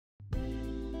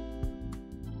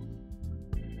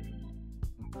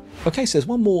Okay, so there's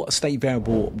one more state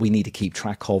variable we need to keep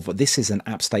track of. This is an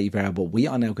app state variable. We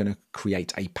are now going to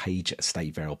create a page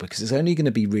state variable because it's only going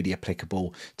to be really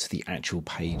applicable to the actual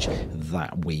page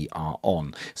that we are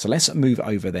on. So let's move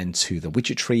over then to the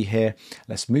widget tree here.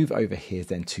 Let's move over here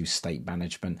then to state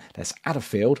management. Let's add a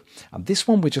field. And this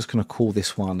one, we're just going to call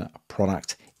this one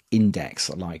product index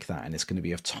like that, and it's going to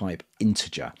be of type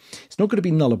integer. It's not going to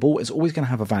be nullable, it's always going to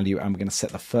have a value, and we're going to set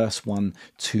the first one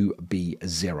to be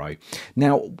 0.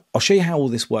 Now I'll show you how all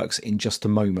this works in just a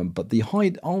moment, but the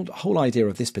whole idea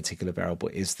of this particular variable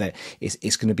is that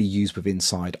it's going to be used within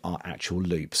inside our actual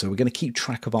loop. So we're going to keep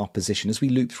track of our position as we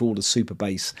loop through all the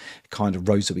Supabase kind of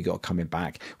rows that we got coming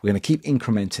back. We're going to keep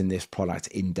incrementing this product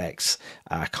index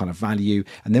kind of value,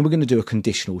 and then we're going to do a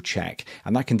conditional check,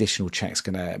 and that conditional check is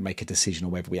going to make a decision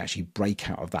on whether we actually break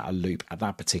out of that loop at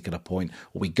that particular point,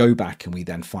 or we go back and we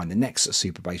then find the next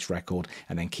Supabase record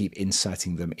and then keep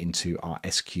inserting them into our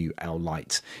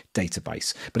SQLite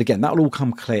database. But again, that will all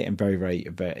come clear in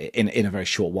in a very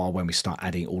short while when we start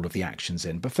adding all of the actions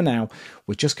in. But for now,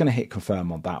 we're just going to hit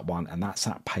confirm on that one, and that's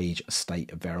that page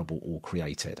state variable all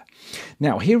created.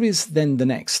 Now here is then the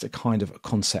next kind of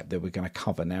concept that we're going to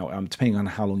cover. Now depending on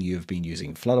how long you have been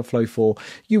using FlutterFlow for,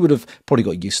 you would have probably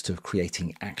got used to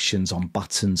creating actions on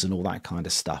buttons and all that kind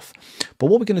of stuff. But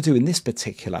what we're going to do in this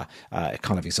particular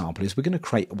kind of example is we're going to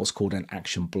create what's called an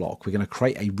action block. We're going to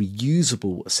create a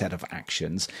reusable set of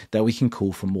actions that we can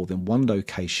call from more than one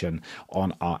location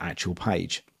on our actual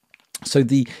page. So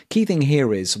the key thing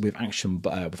here is with action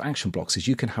blocks is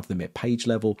you can have them at page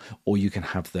level or you can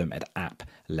have them at app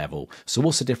level. So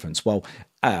what's the difference? Well,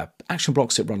 action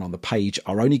blocks that run on the page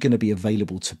are only going to be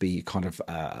available to be kind of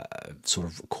sort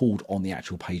of called on the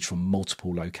actual page from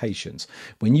multiple locations.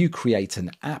 When you create an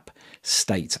app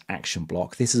state action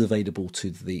block, this is available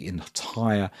to the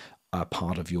entire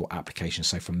part of your application.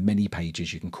 So from many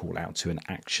pages you can call out to an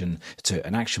action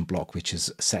block which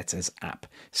is set as app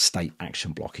state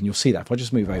action block, and you'll see that if I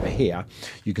just move over here,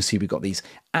 you can see we've got these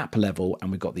app level and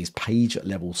we've got these page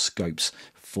level scopes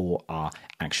for our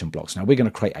action blocks. Now we're going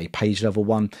to create a page level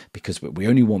one because we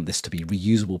only want this to be a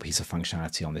reusable piece of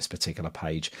functionality on this particular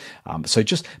page. So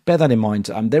just bear that in mind.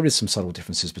 There is some subtle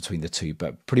differences between the two,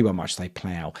 but pretty well much they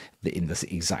play out in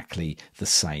exactly the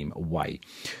same way.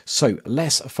 So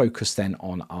let's focus then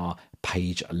on our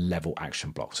page level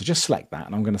action block. So just select that,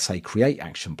 and I'm going to say create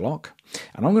action block,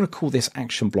 and I'm going to call this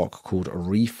action block called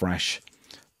refresh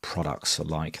products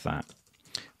like that.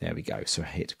 There we go. So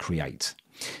hit create.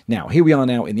 Now, here we are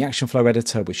now in the action flow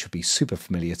editor, which should be super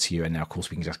familiar to you. And now, of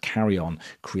course, we can just carry on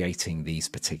creating these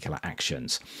particular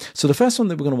actions. So the first one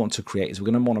that we're going to want to create is we're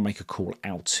going to want to make a call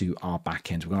out to our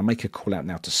backend. We're going to make a call out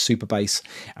now to Supabase,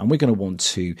 and we're going to want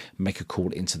to make a call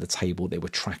into the table that we're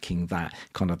tracking that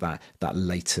kind of that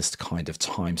latest kind of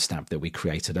timestamp that we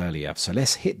created earlier. So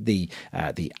let's hit the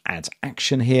add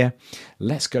action here.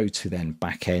 Let's go to then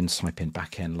backend, type in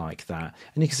backend like that.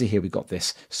 And you can see here we've got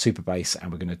this Supabase,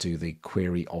 and we're going to do the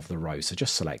query of the row. So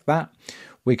just select that.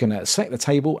 We're going to select the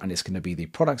table, and it's going to be the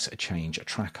products change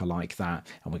tracker like that,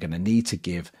 and we're going to need to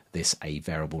give this a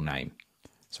variable name.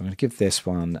 So I'm going to give this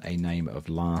one a name of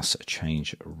last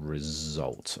change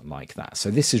result like that.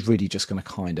 So this is really just going to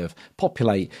kind of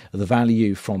populate the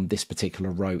value from this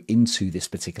particular row into this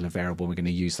particular variable. We're going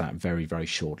to use that very, very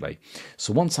shortly.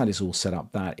 So once that is all set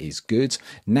up, that is good.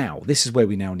 Now, this is where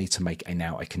we now need to make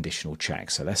a conditional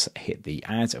check. So let's hit the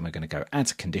add, and we're going to go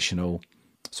add conditional.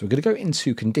 So we're going to go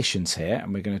into conditions here,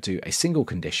 and we're going to do a single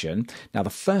condition. Now, the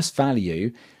first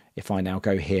value, if I now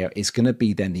go here, is going to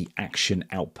be then the action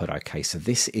output. Okay, so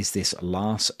this is this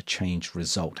last change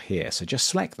result here. So just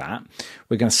select that.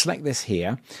 We're going to select this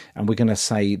here, and we're going to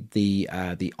say the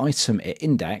item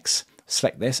index.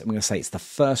 Select this, and we're going to say it's the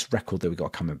first record that we've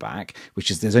got coming back,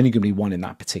 which is there's only going to be one in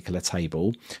that particular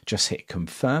table. Just hit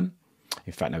confirm.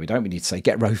 In fact, no, we don't. We need to say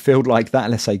get row filled like that.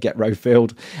 Let's say get row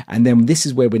filled. And then this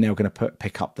is where we're now going to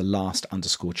pick up the last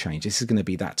underscore change. This is going to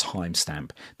be that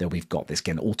timestamp that we've got this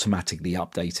again automatically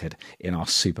updated in our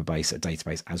Supabase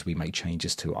database as we make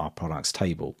changes to our products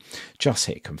table. Just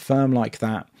hit confirm like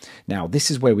that. Now,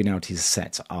 this is where we now need to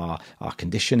set our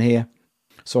condition here.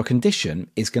 So our condition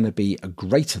is going to be a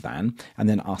greater than, and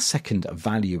then our second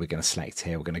value we're going to select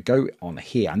here. We're going to go on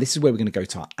here, and this is where we're going to go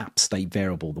to our app state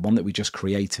variable, the one that we just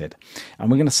created.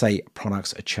 And we're going to say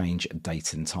products change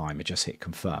date and time, and just hit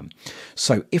confirm.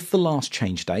 So if the last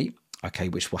change date okay,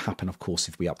 which will happen, of course,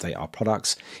 if we update our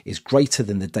products, is greater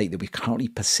than the date that we're currently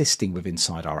persisting with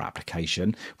inside our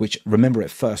application, which, remember, at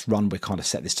first run, we kind of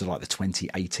set this to like the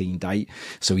 2018 date.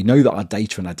 So we know that our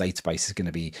data in our database is going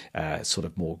to be sort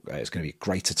of more, it's going to be a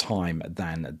greater time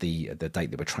than the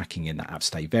date that we're tracking in that app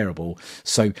state variable.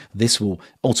 So this will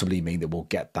ultimately mean that we'll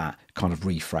get that kind of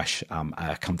refresh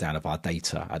come down of our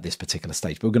data at this particular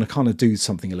stage. But we're going to kind of do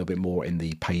something a little bit more in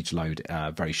the page load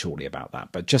very shortly about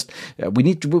that. But just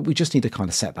we just need to kind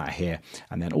of set that here,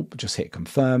 and then just hit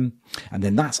confirm, and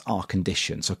then that's our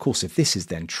condition. So of course, if this is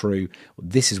then true,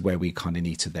 this is where we kind of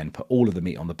need to then put all of the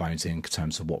meat on the bones in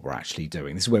terms of what we're actually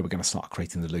doing. This is where we're going to start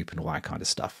creating the loop and all that kind of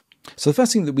stuff. So the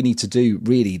first thing that we need to do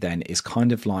really then is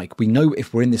kind of like, we know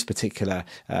if we're in this particular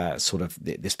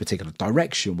this particular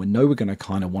direction, we know we're going to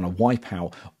kind of want to wipe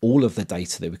out all of the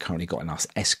data that we currently got in our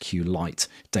SQLite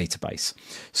database.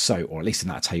 So, or at least in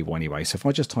that table anyway. So if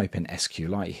I just type in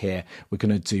SQLite here, we're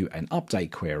going to do an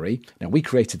update query. Now we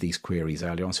created these queries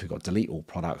earlier on, so we've got delete all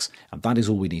products, and that is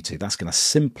all we need to. That's going to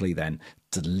simply then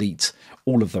delete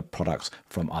all of the products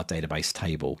from our database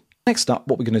table. Next up,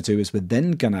 what we're going to do is we're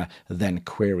then going to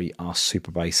query our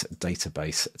Supabase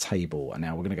database table. And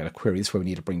now we're going to go to query. This is where we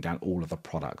need to bring down all of the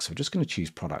products. So we're just going to choose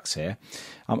products here.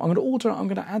 I'm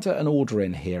going to add an order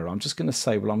in here. I'm just going to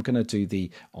say, well, I'm going to do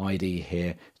the ID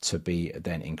here to be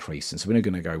then increased. And so we're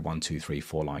going to go 1, 2, 3,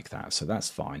 4 like that. So that's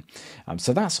fine.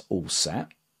 So that's all set.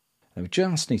 And we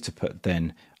just need to put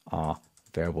then our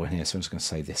variable in here. So I'm just going to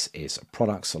say this is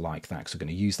products like that, because we're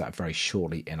going to use that very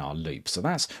shortly in our loop. So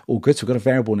that's all good. So we've got a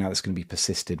variable now that's going to be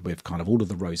persisted with kind of all of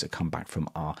the rows that come back from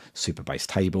our Supabase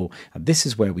table. And this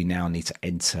is where we now need to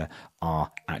enter our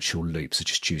actual loop. So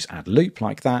just choose add loop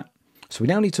like that. So we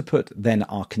now need to put then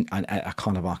our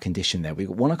kind of our condition there. We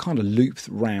want to kind of loop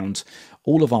around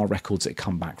all of our records that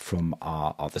come back from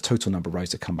the total number of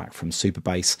rows that come back from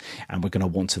Supabase, and we're going to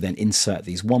want to then insert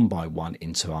these one by one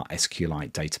into our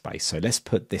SQLite database. So let's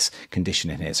put this condition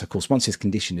in here. So of course, once this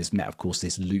condition is met, of course,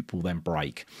 this loop will then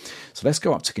break. So let's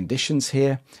go up to conditions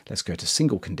here. Let's go to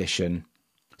single condition.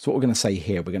 So what we're going to say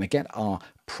here, we're going to get our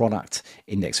product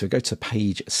index. So we go to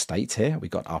page state here.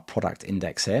 We've got our product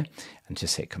index here, and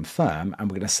just hit confirm. And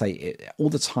we're going to say it all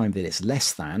the time that it's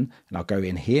less than, and I'll go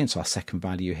in here into our second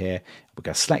value here. We're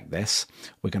going to select this.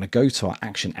 We're going to go to our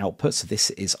action output. So this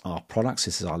is our products.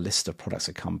 This is our list of products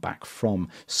that come back from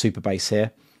Supabase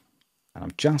here. And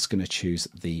I'm just going to choose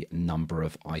the number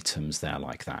of items there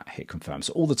like that, hit confirm.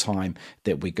 So all the time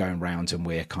that we're going around and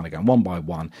we're kind of going one by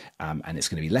one, and it's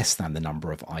going to be less than the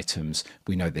number of items,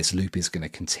 we know this loop is going to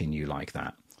continue like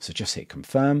that. So just hit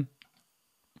confirm.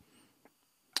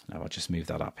 Now I'll just move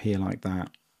that up here like that.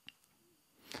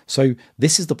 So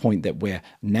this is the point that we're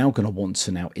now going to want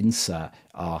to now insert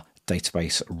our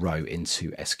database row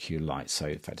into SQLite. So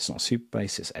in fact, it's not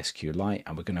Supabase, it's SQLite,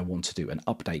 and we're going to want to do an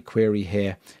update query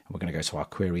here. And we're going to go to our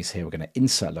queries here. We're going to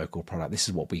insert local product. This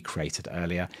is what we created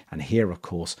earlier. And here, of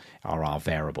course, are our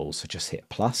variables. So just hit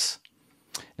plus.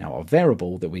 Now our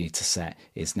variable that we need to set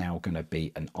is now going to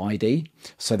be an ID.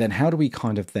 So then how do we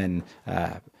kind of then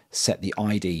set the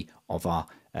ID of our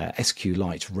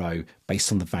SQLite row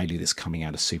based on the value that's coming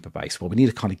out of Supabase? Well, we need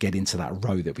to kind of get into that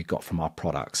row that we got from our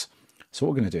products. So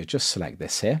what we're going to do is just select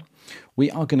this here. We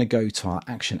are going to go to our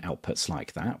action outputs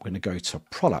like that. We're going to go to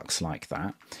products like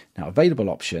that. Now, available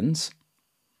options,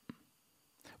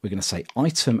 we're going to say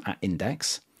item at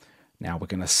index. Now we're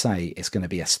going to say it's going to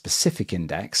be a specific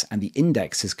index, and the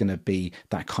index is going to be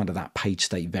that kind of that page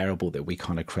state variable that we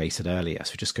kind of created earlier.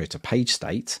 So just go to page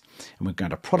state, and we're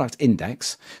going to product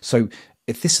index. So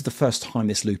if this is the first time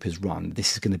this loop is run,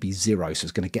 this is going to be 0. So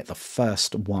it's going to get the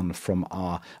first one from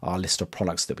our list of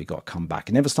products that we got come back.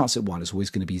 It never starts at 1. It's always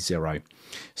going to be 0.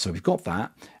 So we've got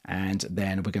that. And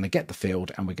then we're going to get the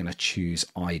field, and we're going to choose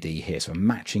ID here. So we're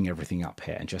matching everything up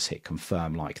here, and just hit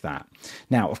confirm like that.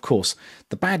 Now, of course,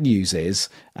 the bad news is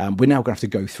we're now going to have to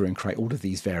go through and create all of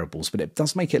these variables, but it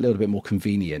does make it a little bit more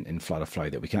convenient in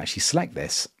FlutterFlow that we can actually select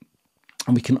this,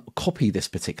 and we can copy this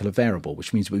particular variable,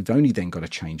 which means we've only then got to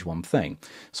change one thing.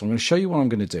 So I'm going to show you what I'm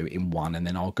going to do in one, and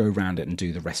then I'll go around it and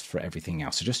do the rest for everything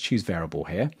else. So just choose variable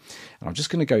here, and I'm just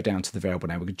going to go down to the variable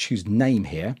now. We're going to choose name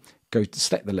here, go to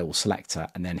select the little selector,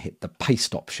 and then hit the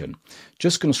paste option.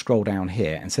 Just going to scroll down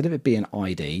here. Instead of it being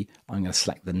ID, I'm going to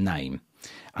select the name.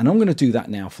 And I'm going to do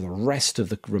that now for the rest of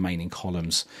the remaining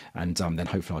columns, and then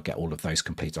hopefully I'll get all of those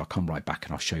completed. I'll come right back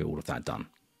and I'll show you all of that done.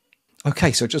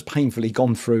 Okay, so just painfully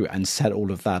gone through and set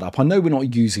all of that up. I know we're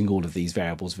not using all of these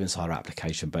variables inside our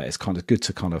application, but it's kind of good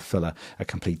to kind of fill a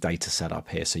complete data set up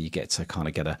here so you get to kind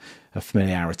of get a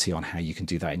familiarity on how you can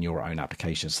do that in your own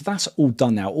application. So that's all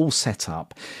done now, all set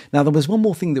up. Now, there was one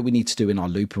more thing that we need to do in our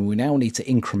loop, and we now need to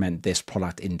increment this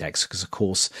product index because, of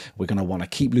course, we're going to want to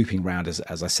keep looping around,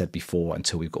 as I said before,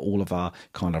 until we've got all of our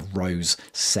kind of rows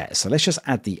set. So let's just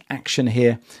add the action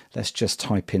here. Let's just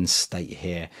type in state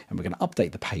here, and we're going to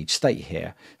update the page state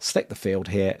here, select the field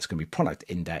here, it's going to be product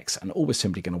index, and all we're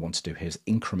simply going to want to do here is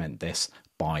increment this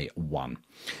by 1.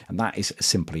 And that is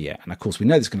simply it. And of course, we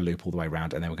know this is going to loop all the way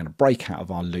around, and then we're going to break out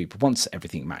of our loop once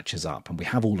everything matches up and we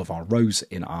have all of our rows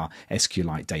in our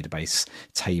SQLite database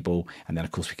table. And then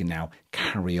of course, we can now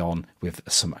carry on with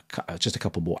some just a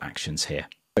couple more actions here.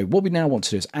 So what we now want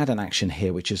to do is add an action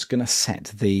here, which is going to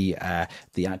set the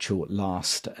actual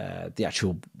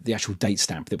date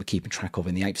stamp that we're keeping track of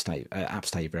in the app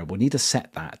state variable. We need to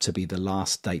set that to be the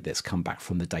last date that's come back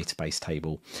from the database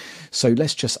table. So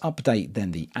let's just update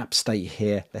then the app state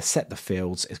here. Let's set the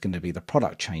fields. It's going to be the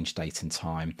product change date and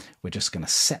time. We're just going to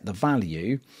set the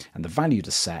value, and the value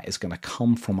to set is going to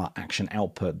come from our action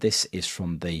output. This is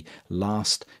from the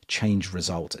last change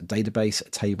result database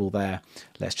table there.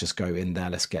 Let's just go in there.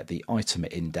 Let's get the item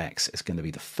index. It's going to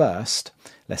be the first.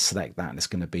 Let's select that, and it's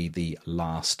going to be the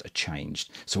last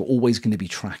changed. So we're always going to be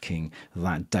tracking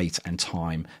that date and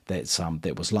time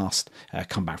that was last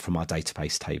come back from our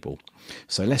database table.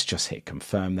 So let's just hit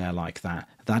confirm there like that.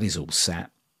 That is all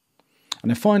set. And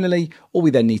then finally, all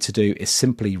we then need to do is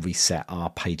simply reset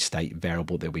our page state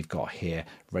variable that we've got here,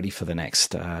 ready for the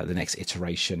next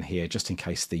iteration here, just in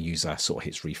case the user sort of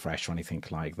hits refresh or anything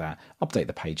like that. Update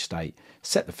the page state,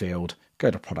 set the field,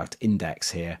 go to product index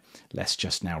here. Let's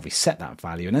just now reset that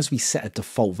value. And as we set a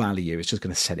default value, it's just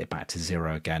going to set it back to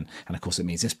 0 again. And of course, it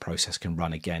means this process can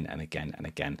run again and again and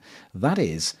again. That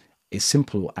is as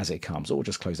simple as it comes. Or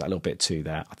just close that a little bit too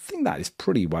there. I think that is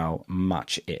pretty well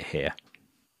much it here.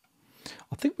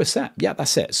 I think we're set. Yeah,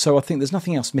 that's it. So I think there's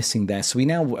nothing else missing there. So we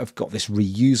now have got this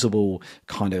reusable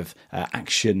kind of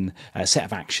set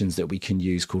of actions that we can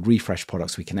use called refresh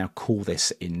products. We can now call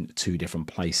this in 2 different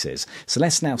places. So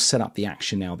let's now set up the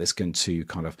action now that's going to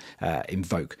kind of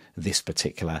invoke this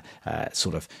particular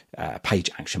sort of page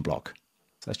action block.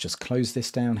 So let's just close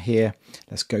this down here.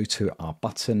 Let's go to our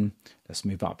button. Let's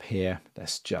move up here.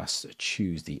 Let's just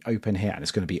choose the open here, and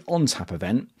it's going to be on tap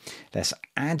event. Let's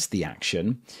add the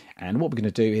action. And what we're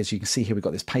going to do is, you can see here, we've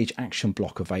got this page action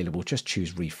block available. Just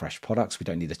choose refresh products. We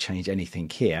don't need to change anything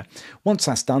here. Once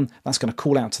that's done, that's going to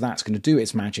call out to that. It's going to do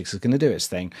its magic. It's going to do its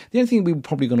thing. The only thing we're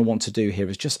probably going to want to do here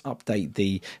is just update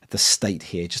the state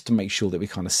here, just to make sure that we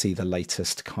kind of see the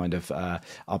latest kind of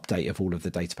update of all of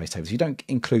the database tables. If you don't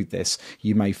include this,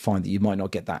 you may find that you might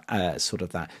not get that sort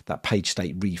of that page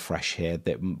state refresh here.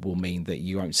 That will mean that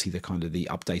you won't see the kind of the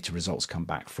updated results come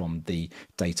back from the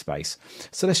database.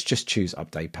 So let's just choose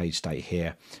update page state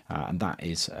here, and that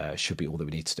is should be all that we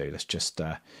need to do. Let's just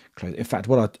close. In fact,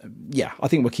 I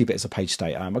think we'll keep it as a page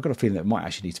state. I've got a feeling that it might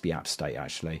actually need to be app state.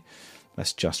 Actually,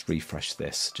 let's just refresh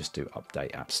this. Just do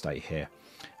update app state here,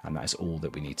 and that is all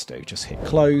that we need to do. Just hit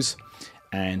close.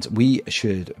 And we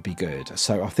should be good.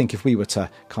 So I think if we were to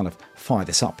kind of fire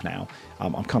this up now,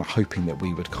 I'm kind of hoping that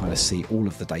we would kind of see all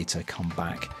of the data come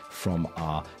back from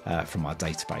our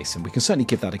database, and we can certainly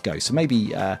give that a go. So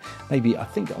maybe I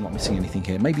think I'm not missing anything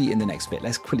here. Maybe in the next bit,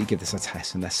 let's quickly give this a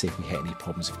test and let's see if we hit any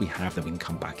problems. If we have, then we can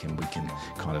come back and we can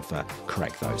kind of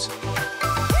correct those.